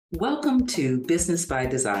Welcome to Business by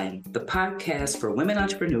Design, the podcast for women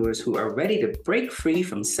entrepreneurs who are ready to break free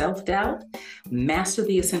from self-doubt, master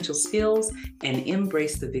the essential skills, and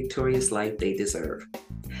embrace the victorious life they deserve.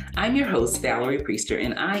 I'm your host, Valerie Priester,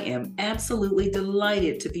 and I am absolutely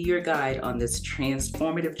delighted to be your guide on this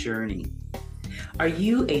transformative journey. Are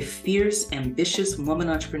you a fierce, ambitious woman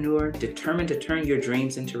entrepreneur determined to turn your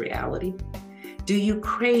dreams into reality? Do you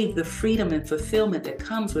crave the freedom and fulfillment that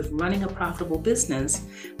comes with running a profitable business,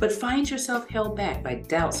 but find yourself held back by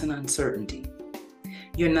doubts and uncertainty?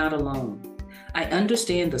 You're not alone. I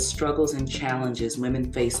understand the struggles and challenges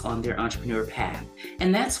women face on their entrepreneur path,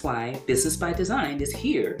 and that's why Business by Design is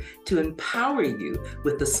here to empower you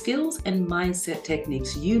with the skills and mindset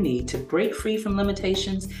techniques you need to break free from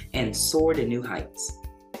limitations and soar to new heights.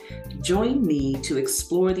 Join me to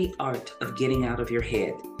explore the art of getting out of your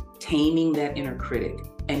head, taming that inner critic,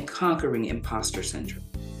 and conquering imposter syndrome.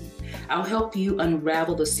 I'll help you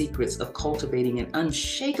unravel the secrets of cultivating an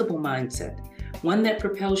unshakable mindset, one that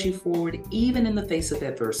propels you forward even in the face of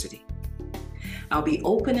adversity. I'll be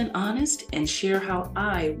open and honest and share how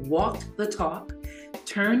I walked the talk,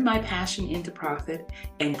 turned my passion into profit,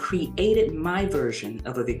 and created my version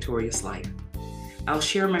of a victorious life. I'll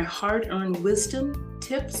share my hard-earned wisdom,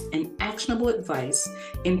 tips, and actionable advice,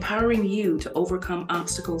 empowering you to overcome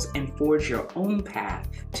obstacles and forge your own path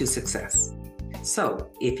to success.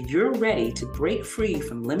 So, if you're ready to break free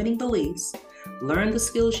from limiting beliefs, learn the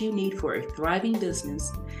skills you need for a thriving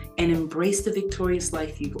business, and embrace the victorious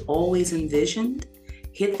life you've always envisioned,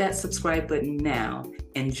 hit that subscribe button now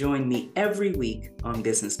and join me every week on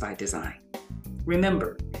Business by Design.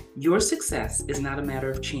 Remember, your success is not a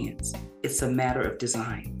matter of chance. It's a matter of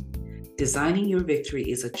design. Designing your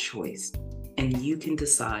victory is a choice, and you can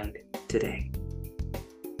decide today.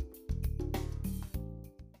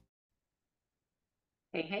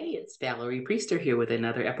 Hey, it's Valerie Priester here with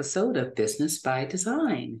another episode of Business by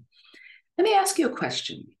Design. Let me ask you a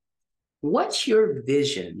question. What's your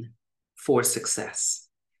vision for success?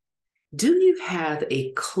 Do you have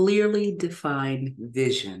a clearly defined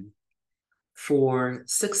vision for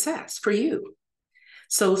success for you?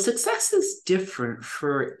 So success is different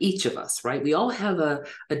for each of us, right? We all have a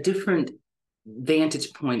different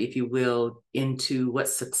vantage point, if you will, into what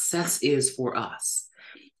success is for us.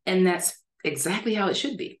 And that's exactly how it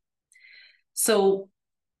should be. So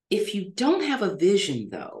if you don't have a vision,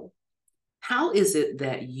 though, how is it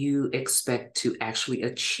that you expect to actually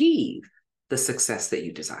achieve the success that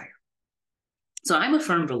you desire? So I'm a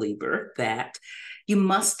firm believer that you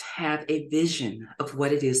must have a vision of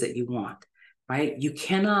what it is that you want, right? You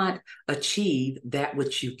cannot achieve that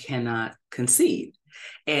which you cannot conceive.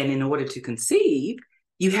 And in order to conceive,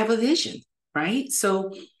 you have a vision, right?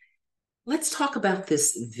 So let's talk about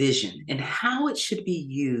this vision and how it should be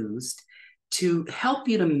used to help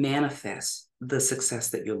you to manifest the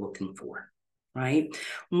success that you're looking for, right?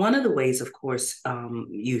 One of the ways, of course,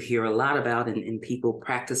 you hear a lot about and people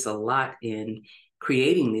practice a lot in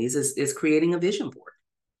creating these is creating a vision board.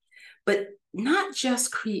 But not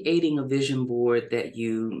just creating a vision board that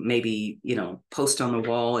you maybe, post on the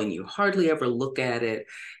wall and you hardly ever look at it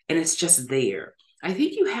and it's just there. I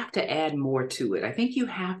think you have to add more to it. I think you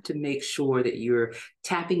have to make sure that you're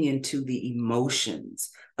tapping into the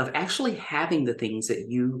emotions of actually having the things that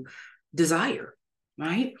you desire,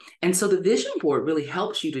 right? And so the vision board really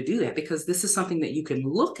helps you to do that because this is something that you can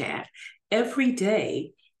look at every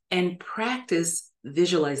day and practice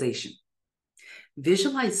visualization.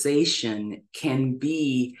 Visualization can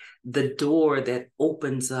be the door that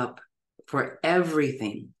opens up for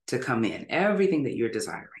everything to come in, everything that you're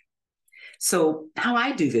desiring. So how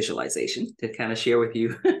I do visualization, to kind of share with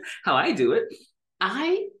you how I do it,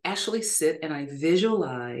 I actually sit and I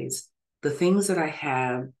visualize the things that I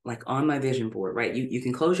have like on my vision board, right? You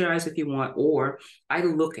can close your eyes if you want, or I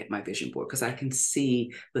look at my vision board because I can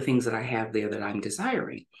see the things that I have there that I'm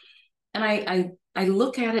desiring. And I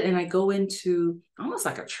look at it and I go into almost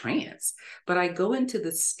like a trance, but I go into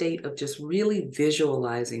the state of just really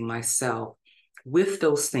visualizing myself with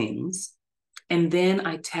those things. And then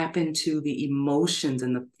I tap into the emotions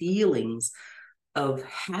and the feelings of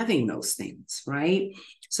having those things, right?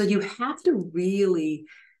 So you have to really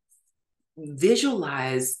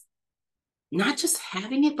visualize not just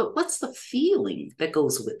having it, but what's the feeling that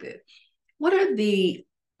goes with it? What are the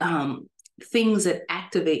things that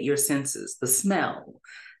activate your senses, the smell,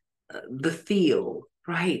 the feel,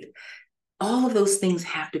 right? All of those things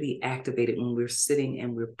have to be activated when we're sitting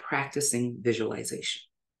and we're practicing visualization.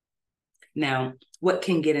 Now, what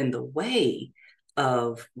can get in the way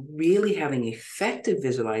of really having effective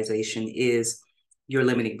visualization is your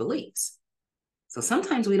limiting beliefs. So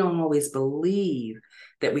sometimes we don't always believe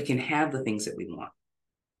that we can have the things that we want.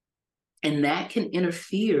 And that can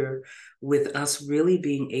interfere with us really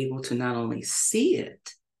being able to not only see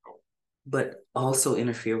it, but also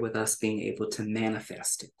interfere with us being able to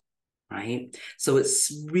manifest it, right? So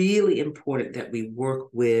it's really important that we work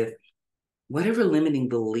with whatever limiting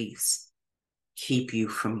beliefs keep you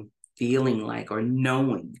from feeling like or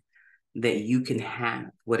knowing that you can have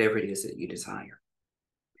whatever it is that you desire.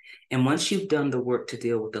 And once you've done the work to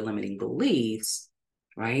deal with the limiting beliefs,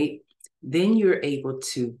 right, then you're able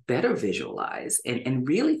to better visualize and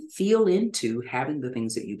really feel into having the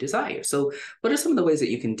things that you desire. So what are some of the ways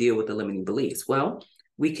that you can deal with the limiting beliefs? Well,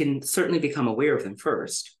 we can certainly become aware of them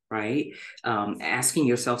first, right? Asking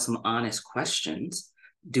yourself some honest questions.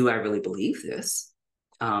 Do I really believe this?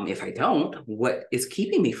 If I don't, what is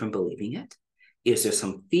keeping me from believing it? Is there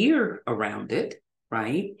some fear around it,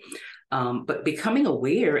 right? But becoming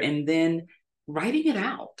aware and then writing it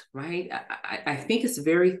out, right? I think it's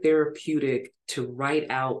very therapeutic to write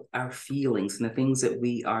out our feelings and the things that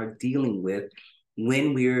we are dealing with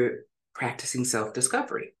when we're practicing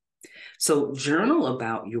self-discovery. So journal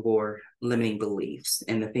about your limiting beliefs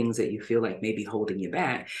and the things that you feel like may be holding you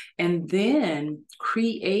back, and then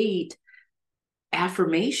create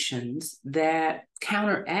affirmations that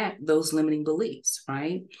counteract those limiting beliefs,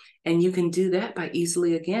 right? And you can do that by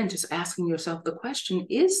easily, again, just asking yourself the question,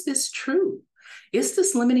 is this true? Is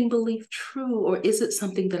this limiting belief true? Or is it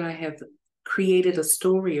something that I have created a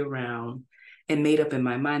story around and made up in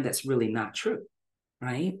my mind that's really not true,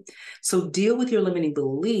 right? So deal with your limiting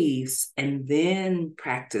beliefs and then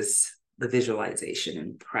practice the visualization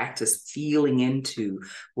and practice feeling into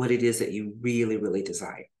what it is that you really, really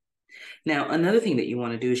desire. Now, another thing that you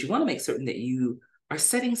want to do is you want to make certain that you are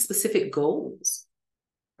setting specific goals,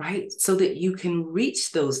 right? So that you can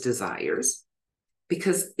reach those desires,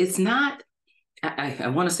 because it's not, I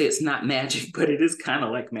want to say it's not magic, but it is kind of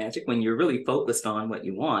like magic. When you're really focused on what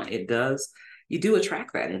you want, you do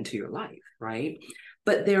attract that into your life, right?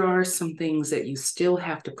 But there are some things that you still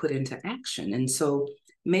have to put into action. And so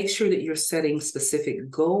make sure that you're setting specific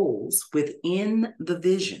goals within the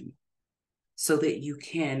vision so that you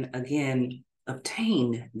can, again,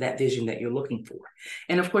 obtain that vision that you're looking for.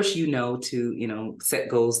 And of course, to set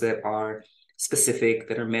goals that are specific,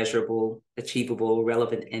 that are measurable, achievable,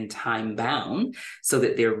 relevant, and time bound, so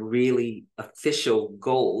that they're really official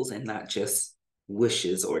goals and not just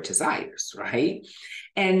wishes or desires, right?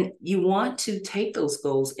 And you want to take those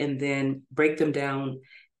goals and then break them down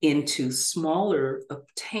into smaller,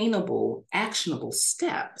 obtainable, actionable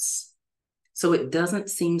steps, so it doesn't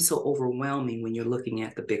seem so overwhelming when you're looking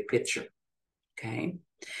at the big picture, okay?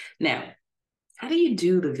 Now, how do you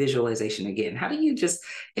do the visualization again? How do you just,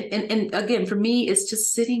 and again, for me, it's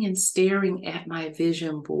just sitting and staring at my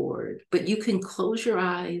vision board, but you can close your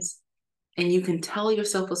eyes and you can tell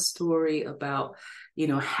yourself a story about,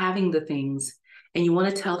 having the things, and you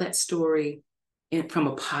want to tell that story from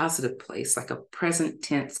a positive place, like a present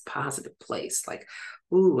tense positive place, like,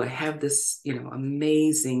 ooh, I have this,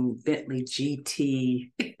 amazing Bentley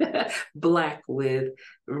GT black with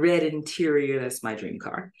red interior. That's my dream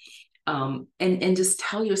car. And just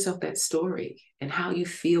tell yourself that story and how you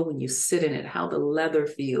feel when you sit in it, how the leather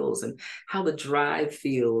feels and how the drive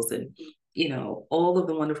feels, and all of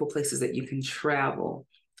the wonderful places that you can travel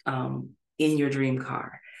in your dream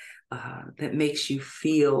car. That makes you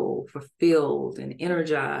feel fulfilled and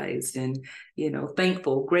energized and,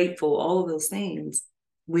 thankful, grateful, all of those things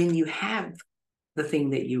when you have the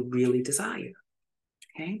thing that you really desire,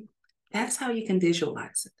 okay? That's how you can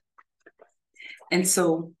visualize it. And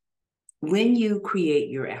so when you create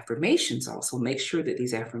your affirmations, also make sure that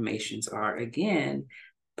these affirmations are, again,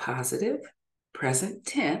 positive, present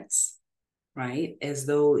tense, right? As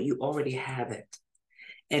though you already have it.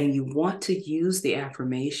 And you want to use the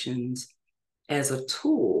affirmations as a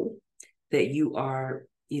tool that you are,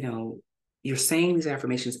 you're saying these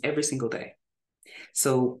affirmations every single day.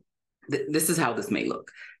 So this is how this may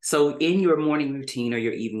look. So in your morning routine or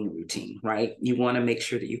your evening routine, right, you want to make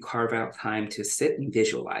sure that you carve out time to sit and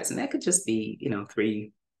visualize. And that could just be,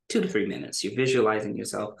 2 to 3 minutes. You're visualizing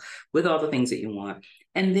yourself with all the things that you want.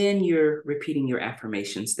 And then you're repeating your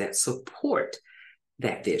affirmations that support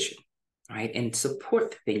that vision, right? And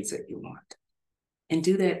support the things that you want. And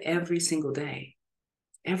do that every single day.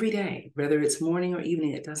 Every day, whether it's morning or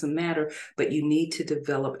evening, it doesn't matter, but you need to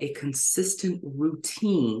develop a consistent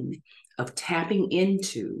routine of tapping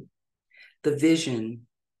into the vision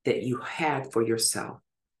that you have for yourself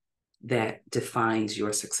that defines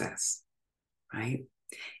your success, right?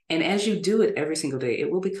 And as you do it every single day,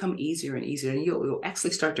 it will become easier and easier, and you'll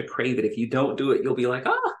actually start to crave it. If you don't do it, you'll be like,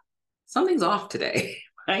 something's off today,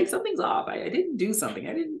 right? Something's off. I didn't do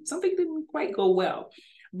something. Something didn't quite go well.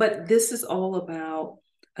 But this is all about,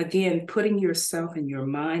 again, putting yourself and your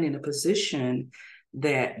mind in a position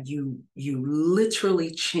that you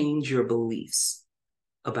literally change your beliefs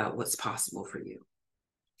about what's possible for you.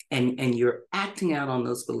 And you're acting out on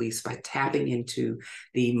those beliefs by tapping into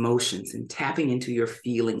the emotions and tapping into your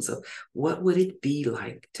feelings of what would it be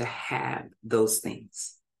like to have those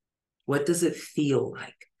things? What does it feel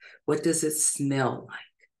like? What does it smell like?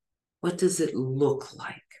 What does it look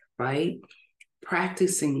like, right?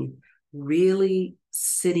 Practicing really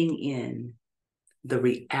sitting in the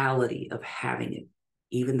reality of having it,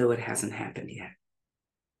 even though it hasn't happened yet.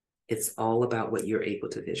 It's all about what you're able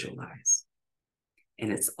to visualize.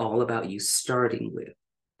 And it's all about you starting with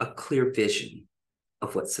a clear vision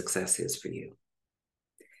of what success is for you.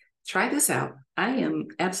 Try this out. I am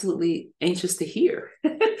absolutely anxious to hear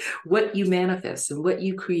what you manifest and what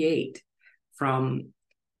you create from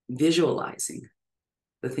visualizing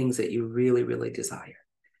the things that you really, really desire.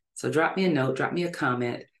 So drop me a note, drop me a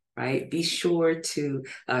comment, right? Be sure to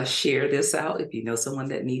share this out if you know someone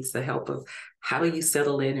that needs the help of how do you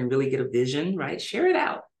settle in and really get a vision, right? Share it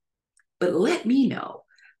out. But let me know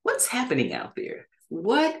what's happening out there.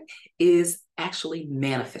 What is actually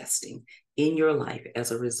manifesting in your life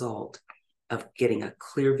as a result of getting a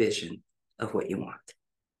clear vision of what you want?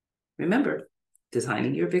 Remember,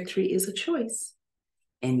 designing your victory is a choice,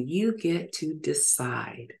 and you get to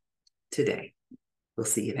decide today. We'll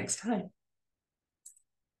see you next time.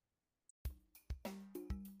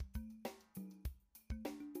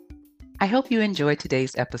 I hope you enjoyed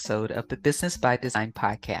today's episode of the Business by Design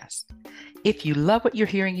podcast. If you love what you're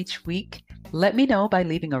hearing each week, let me know by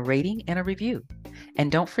leaving a rating and a review.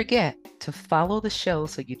 And don't forget to follow the show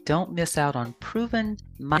so you don't miss out on proven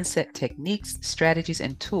mindset techniques, strategies,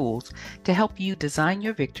 and tools to help you design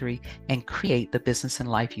your victory and create the business and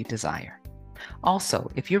life you desire.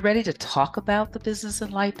 Also, if you're ready to talk about the business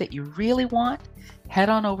and life that you really want, head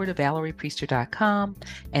on over to ValeriePriester.com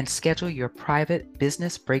and schedule your private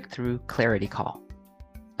business breakthrough clarity call.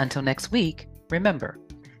 Until next week, remember,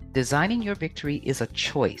 designing your victory is a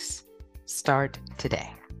choice. Start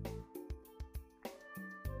today.